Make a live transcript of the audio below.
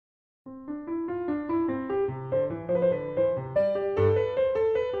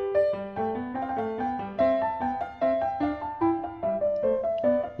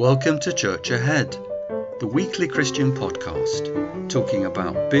Welcome to Church Ahead, the weekly Christian podcast talking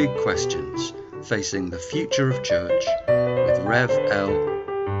about big questions facing the future of church with Rev L,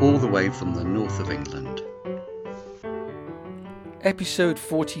 all the way from the north of England. Episode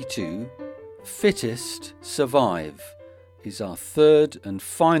 42, Fittest Survive, is our third and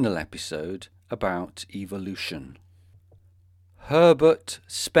final episode about evolution. Herbert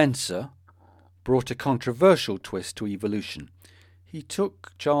Spencer brought a controversial twist to evolution. He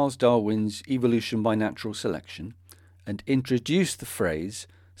took Charles Darwin's evolution by natural selection and introduced the phrase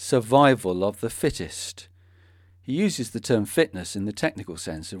survival of the fittest. He uses the term fitness in the technical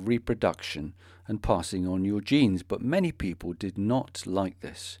sense of reproduction and passing on your genes, but many people did not like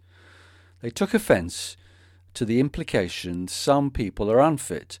this. They took offence to the implication some people are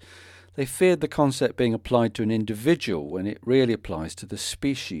unfit. They feared the concept being applied to an individual when it really applies to the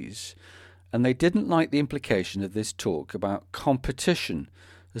species. And they didn't like the implication of this talk about competition,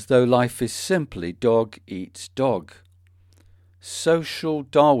 as though life is simply dog eats dog. Social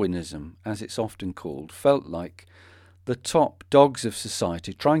Darwinism, as it's often called, felt like the top dogs of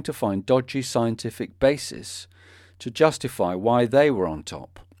society trying to find dodgy scientific basis to justify why they were on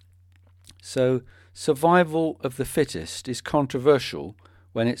top. So, survival of the fittest is controversial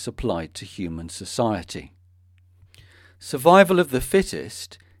when it's applied to human society. Survival of the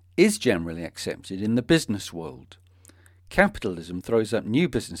fittest is generally accepted in the business world. Capitalism throws up new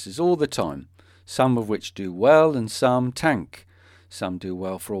businesses all the time, some of which do well and some tank. Some do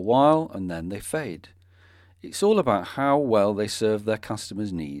well for a while and then they fade. It's all about how well they serve their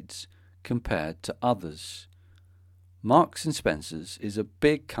customers' needs compared to others. Marks and Spencer's is a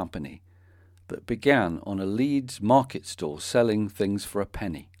big company that began on a Leeds market stall selling things for a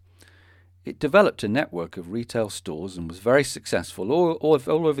penny. It developed a network of retail stores and was very successful all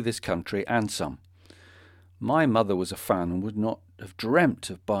over this country and some. My mother was a fan and would not have dreamt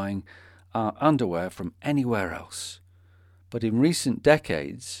of buying our underwear from anywhere else. But in recent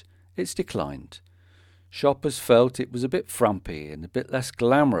decades, it's declined. Shoppers felt it was a bit frumpy and a bit less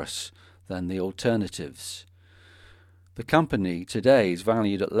glamorous than the alternatives. The company today is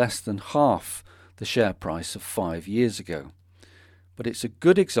valued at less than half the share price of 5 years ago. But it's a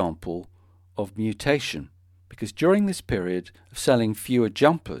good example of mutation, because during this period of selling fewer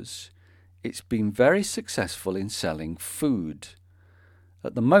jumpers, it's been very successful in selling food.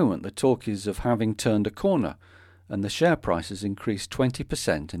 At the moment, the talk is of having turned a corner, and the share price has increased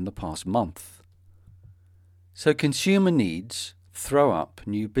 20% in the past month. So consumer needs throw up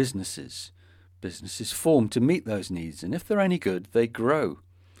new businesses. Businesses form to meet those needs, and if they're any good, they grow.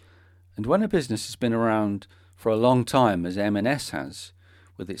 And when a business has been around for a long time, as M&S has,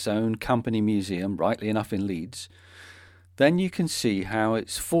 with its own company museum, rightly enough in Leeds, then you can see how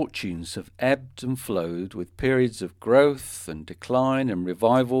its fortunes have ebbed and flowed with periods of growth and decline and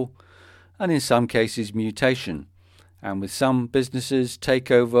revival, and in some cases mutation, and with some businesses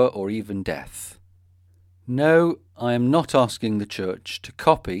takeover or even death. No, I am not asking the church to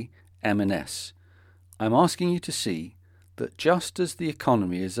copy M&S. I'm asking you to see that just as the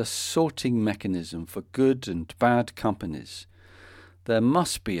economy is a sorting mechanism for good and bad companies, there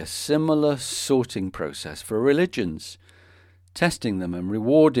must be a similar sorting process for religions, testing them and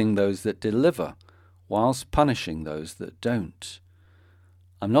rewarding those that deliver, whilst punishing those that don't.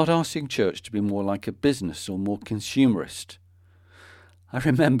 I'm not asking church to be more like a business or more consumerist. I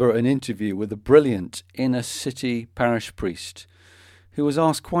remember an interview with a brilliant inner-city parish priest who was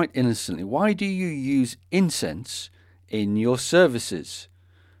asked quite innocently, "Why do you use incense in your services?"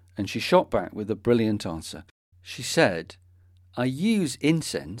 And she shot back with a brilliant answer. She said, "I use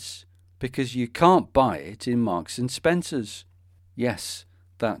incense because you can't buy it in Marks and Spencer's." Yes,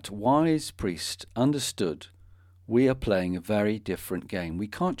 that wise priest understood we are playing a very different game. We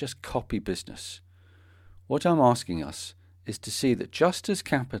can't just copy business. What I'm asking us is to see that just as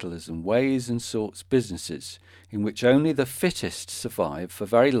capitalism weighs and sorts businesses in which only the fittest survive for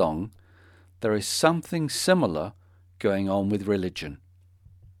very long, there is something similar going on with religion.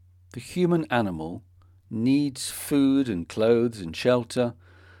 The human animal needs food and clothes and shelter,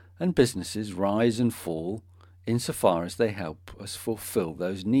 and businesses rise and fall insofar as they help us fulfill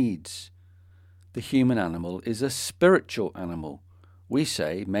those needs. The human animal is a spiritual animal, we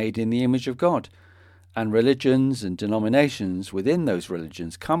say made in the image of God, and religions and denominations within those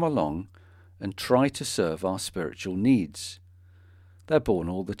religions come along and try to serve our spiritual needs. They're born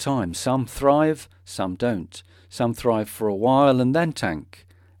all the time. Some thrive, some don't. Some thrive for a while and then tank.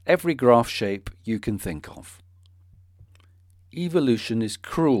 Every graph shape you can think of. Evolution is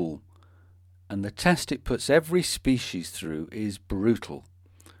cruel, and the test it puts every species through is brutal.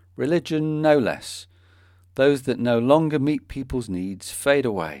 Religion no less. those that no longer meet people's needs fade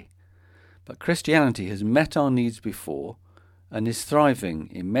away. But Christianity has met our needs before and is thriving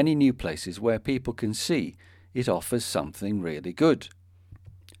in many new places where people can see it offers something really good.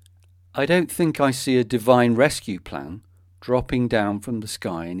 I don't think I see a divine rescue plan dropping down from the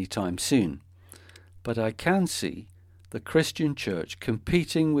sky anytime soon, but I can see the Christian church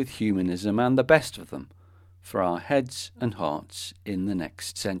competing with humanism and the best of them for our heads and hearts in the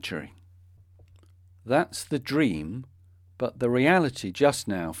next century. That's the dream, but the reality just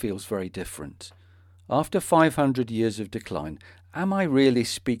now feels very different. After 500 years of decline, am I really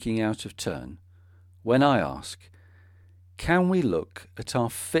speaking out of turn when I ask, can we look at our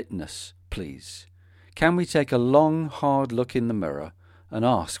fitness, please? Can we take a long, hard look in the mirror and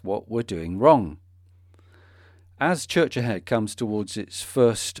ask what we're doing wrong? As Church Ahead comes towards its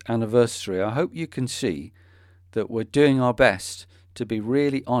first anniversary, I hope you can see that we're doing our best to be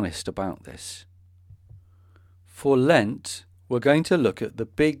really honest about this. For Lent, we're going to look at the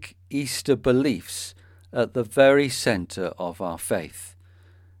big Easter beliefs at the very centre of our faith.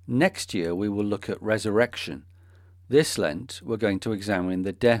 Next year we will look at resurrection. This Lent we're going to examine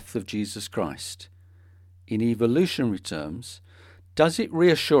the death of Jesus Christ. In evolutionary terms, does it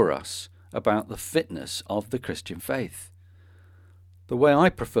reassure us about the fitness of the Christian faith? The way I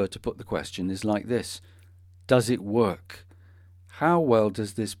prefer to put the question is like this: does it work? How well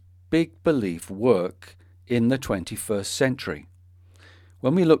does this big belief work in the 21st century?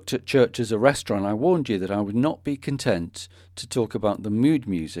 When we looked at church as a restaurant, I warned you that I would not be content to talk about the mood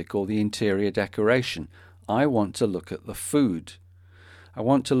music or the interior decoration. I want to look at the food. I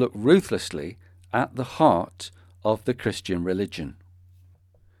want to look ruthlessly at the heart of the Christian religion.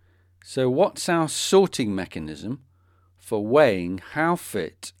 So what's our sorting mechanism for weighing how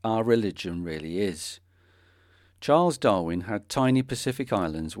fit our religion really is? Charles Darwin had tiny Pacific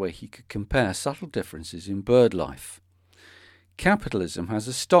islands where he could compare subtle differences in bird life. Capitalism has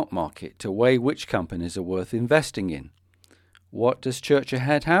a stock market to weigh which companies are worth investing in. What does Church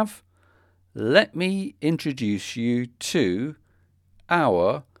Ahead have? Let me introduce you to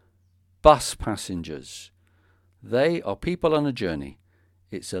our bus passengers. They are people on a journey.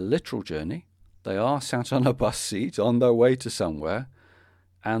 It's a literal journey. They are sat on a bus seat on their way to somewhere,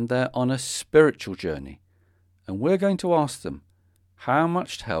 and they're on a spiritual journey. And we're going to ask them, how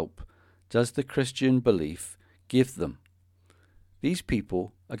much help does the Christian belief give them? These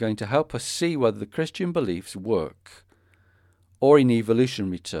people are going to help us see whether the Christian beliefs work, or in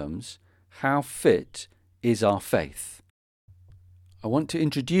evolutionary terms, how fit is our faith. I want to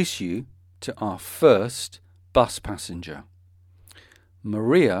introduce you to our first bus passenger.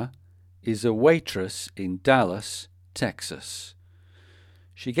 Maria is a waitress in Dallas, Texas.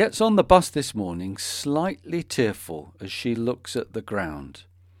 She gets on the bus this morning slightly tearful as she looks at the ground.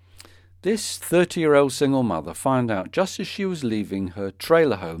 This 30-year-old single mother found out just as she was leaving her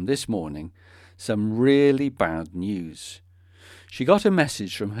trailer home this morning some really bad news. She got a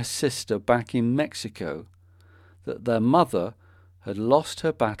message from her sister back in Mexico that their mother had lost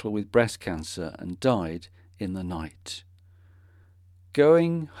her battle with breast cancer and died in the night.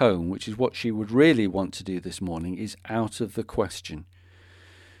 Going home, which is what she would really want to do this morning, is out of the question.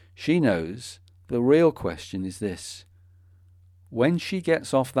 She knows the real question is this: when she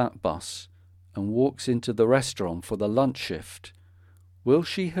gets off that bus and walks into the restaurant for the lunch shift, will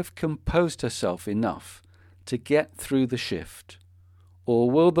she have composed herself enough to get through the shift?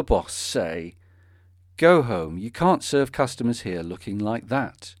 Or will the boss say, "Go home, you can't serve customers here looking like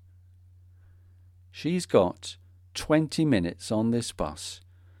that"? She's got 20 minutes on this bus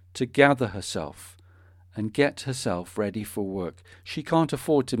to gather herself and get herself ready for work. She can't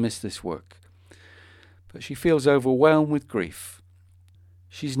afford to miss this work, but she feels overwhelmed with grief.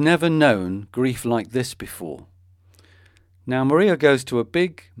 She's never known grief like this before. Now, Maria goes to a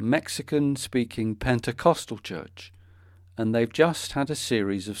big Mexican-speaking Pentecostal church, and they've just had a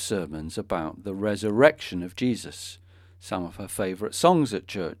series of sermons about the resurrection of Jesus. Some of her favourite songs at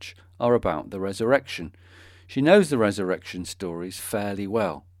church are about the resurrection. She knows the resurrection stories fairly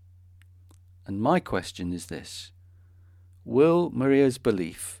well. And my question is this: will Maria's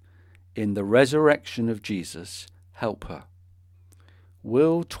belief in the resurrection of Jesus help her?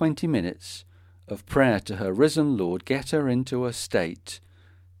 Will 20 minutes of prayer to her risen Lord get her into a state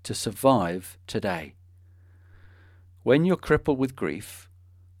to survive today? When you're crippled with grief,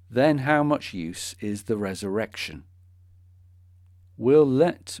 then how much use is the resurrection? We'll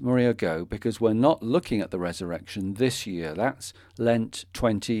let Maria go because we're not looking at the resurrection this year. That's Lent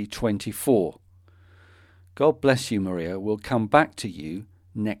 2024. God bless you, Maria. We'll come back to you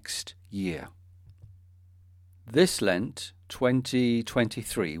next year. This Lent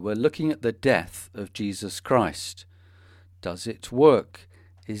 2023, we're looking at the death of Jesus Christ. Does it work?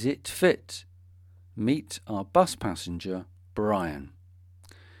 Is it fit? Meet our bus passenger, Brian.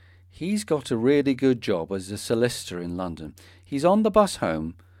 He's got a really good job as a solicitor in London. He's on the bus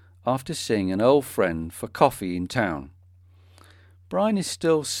home after seeing an old friend for coffee in town. Brian is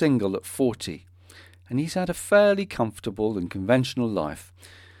still single at 40, and he's had a fairly comfortable and conventional life.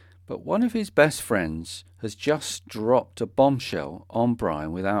 But one of his best friends has just dropped a bombshell on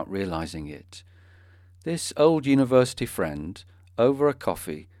Brian without realising it. This old university friend, over a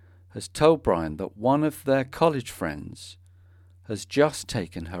coffee, has told Brian that one of their college friends has just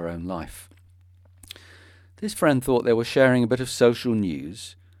taken her own life. This friend thought they were sharing a bit of social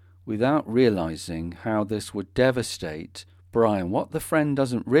news without realising how this would devastate Brian. What the friend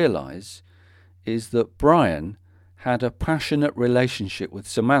doesn't realise is that Brian had a passionate relationship with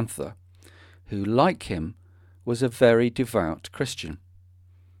Samantha, who, like him, was a very devout Christian.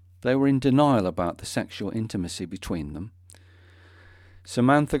 They were in denial about the sexual intimacy between them.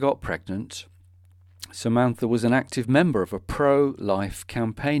 Samantha got pregnant. Samantha was an active member of a pro-life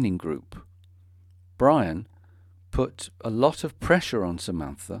campaigning group. Brian put a lot of pressure on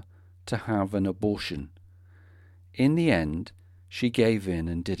Samantha to have an abortion. In the end, she gave in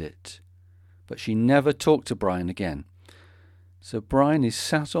and did it. But she never talked to Brian again. So Brian is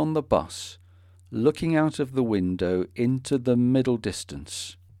sat on the bus, looking out of the window into the middle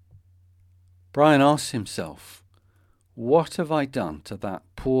distance. Brian asks himself, what have I done to that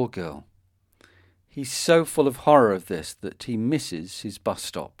poor girl? He's so full of horror of this that he misses his bus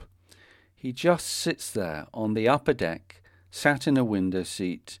stop. He just sits there on the upper deck, sat in a window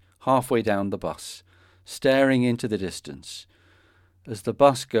seat, halfway down the bus, staring into the distance, as the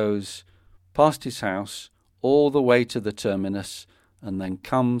bus goes past his house, all the way to the terminus, and then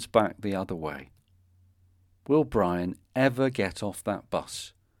comes back the other way. Will Brian ever get off that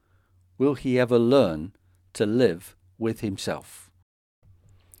bus? Will he ever learn to live with himself?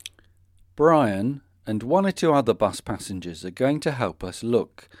 Brian and one or two other bus passengers are going to help us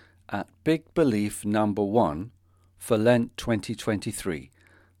look at big belief number 1 for Lent 2023,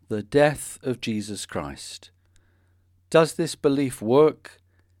 the death of Jesus Christ. Does this belief work?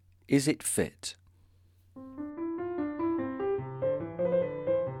 Is it fit?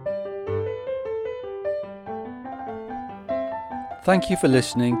 Thank you for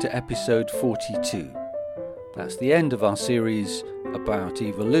listening to episode 42. That's the end of our series about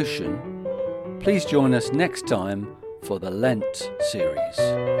evolution. Please join us next time for the Lent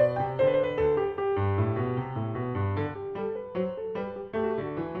series.